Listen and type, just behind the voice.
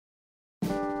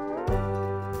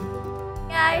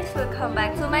guys, welcome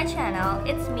back to my channel.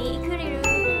 It's me, Ikuriru.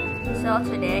 So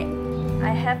today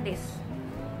I have this.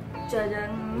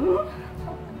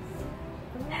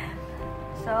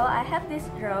 So I have this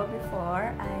draw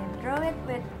before. I draw it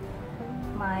with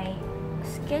my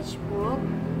sketchbook,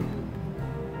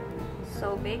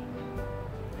 so big,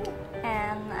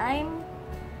 and I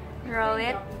draw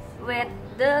it with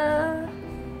the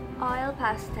oil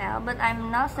pastel, but I'm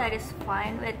not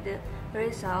satisfied with the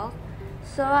result.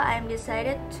 So I'm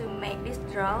decided to make this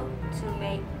draw to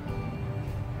make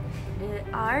the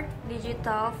art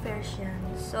digital version.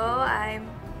 So I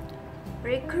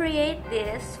recreate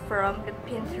this from the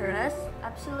Pinterest.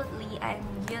 Absolutely, I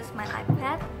use my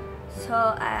iPad.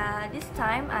 So this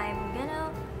time I'm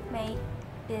gonna make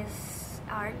this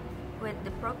art with the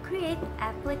Procreate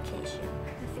application.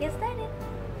 Let's get started.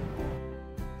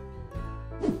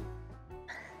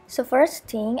 So first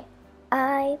thing,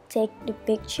 I take the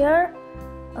picture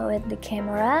with the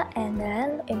camera and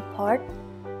then import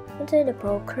into the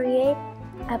Procreate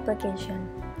application.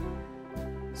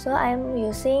 So I'm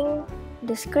using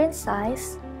the screen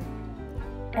size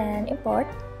and import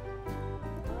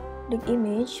the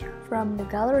image from the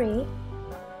gallery,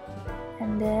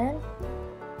 and then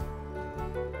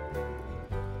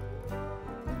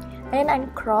I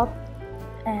crop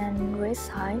and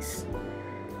resize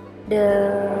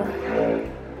the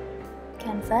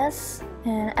canvas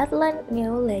and add a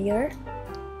new layer,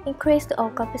 increase the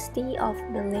opacity of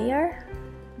the layer,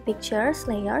 pictures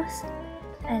layers,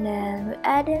 and then we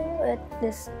add in with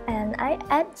this, and I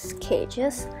add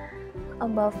sketches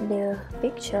above the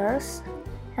pictures,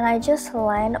 and I just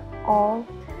align all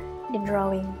the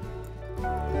drawing.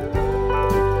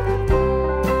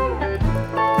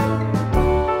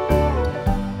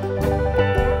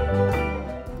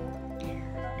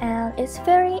 And it's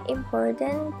very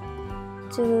important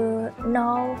to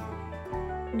know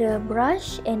the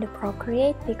brush in the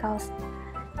Procreate because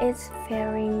it's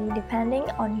very depending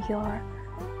on your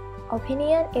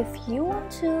opinion. If you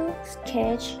want to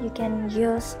sketch, you can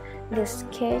use the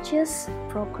Sketches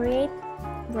Procreate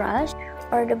brush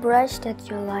or the brush that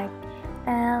you like.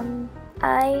 And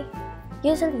I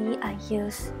usually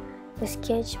use the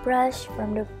sketch brush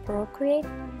from the Procreate.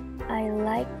 I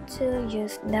like to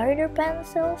use Narrator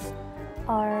pencils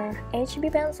or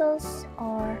HB pencils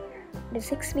or the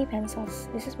 6B pencils.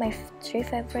 This is my three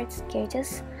favorite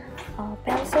sketches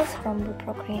pencils from the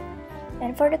Procreate.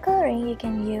 And for the coloring, you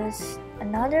can use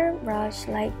another brush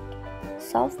like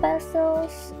soft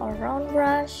pastels or round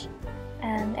brush,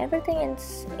 and everything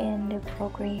is in the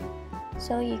Procreate.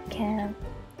 So you can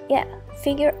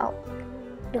figure out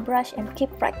the brush and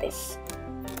keep practice.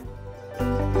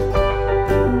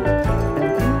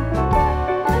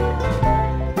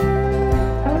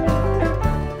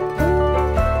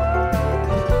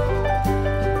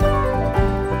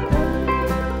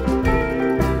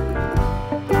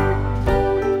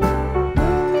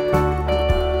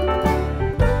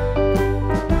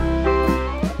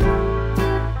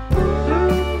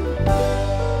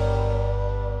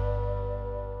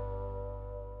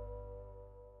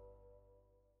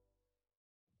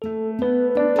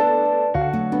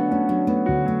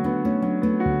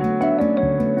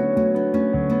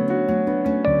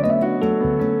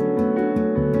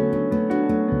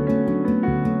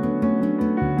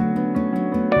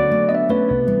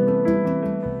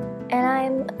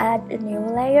 Add a new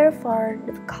layer for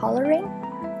the coloring.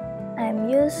 I'm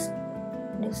use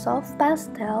the soft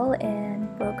pastel and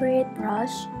Procreate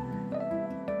brush,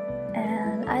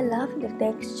 and I love the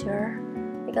texture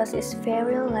because it's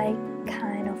very like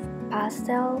kind of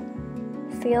pastel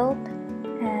filled.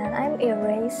 And I'm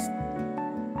erased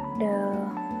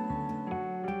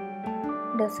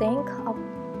the thing of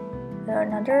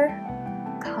another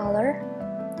color.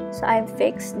 So I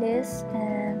fix this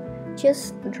and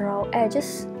just draw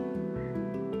edges.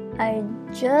 I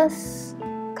just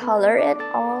color it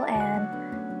all and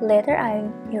later I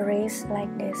erase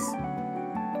like this.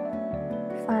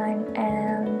 Fine.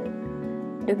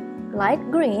 And the light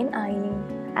green, I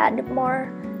add more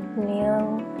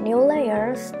new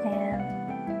layers, and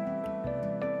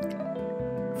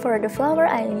for the flower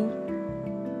I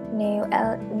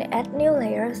add new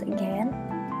layers again.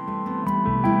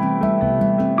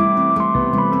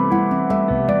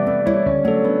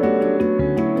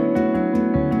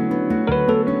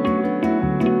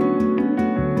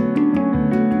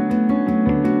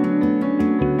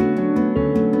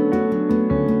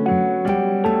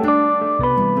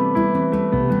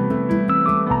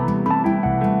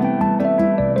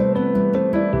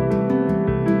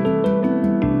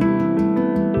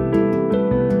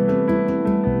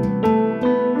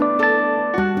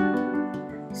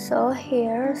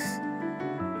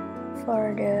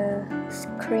 for the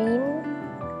screen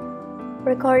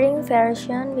recording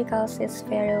version because it's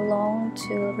very long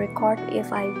to record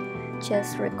if I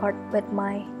just record with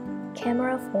my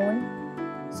camera phone.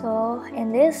 So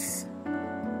in this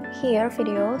here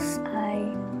videos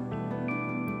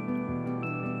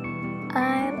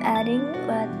I'm adding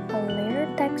but a little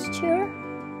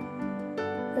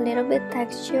bit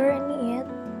texture in it,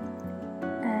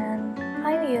 and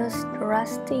I used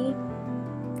rusty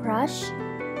brush.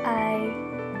 I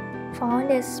found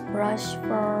this brush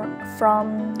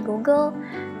from Google.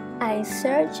 I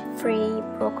searched free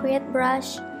Procreate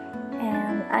brush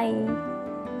and I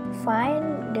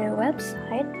find the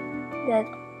website that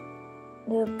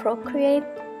the Procreate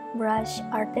brush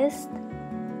artist,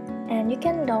 and you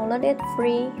can download it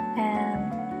free and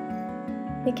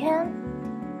you can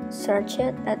search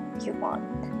it that you want.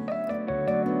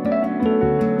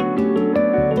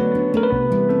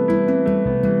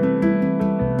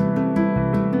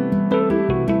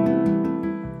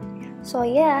 So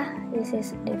yeah, this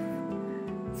is the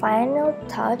final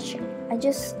touch. I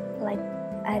just like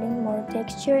adding more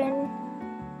texture in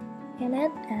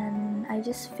it, and I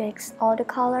just fixed all the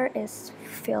color is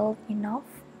filled enough.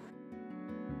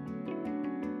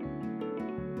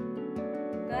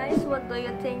 Guys, what do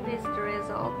you think is the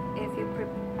result? If you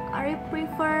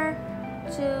prefer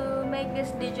to make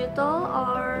this digital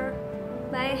or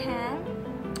by hand,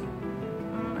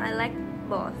 I like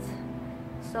both.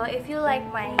 So if you like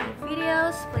my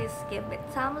videos, please give it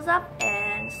a thumbs up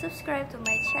and subscribe to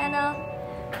my channel.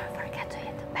 Don't forget to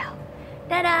hit the bell.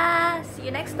 Dadah! See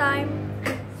you next time!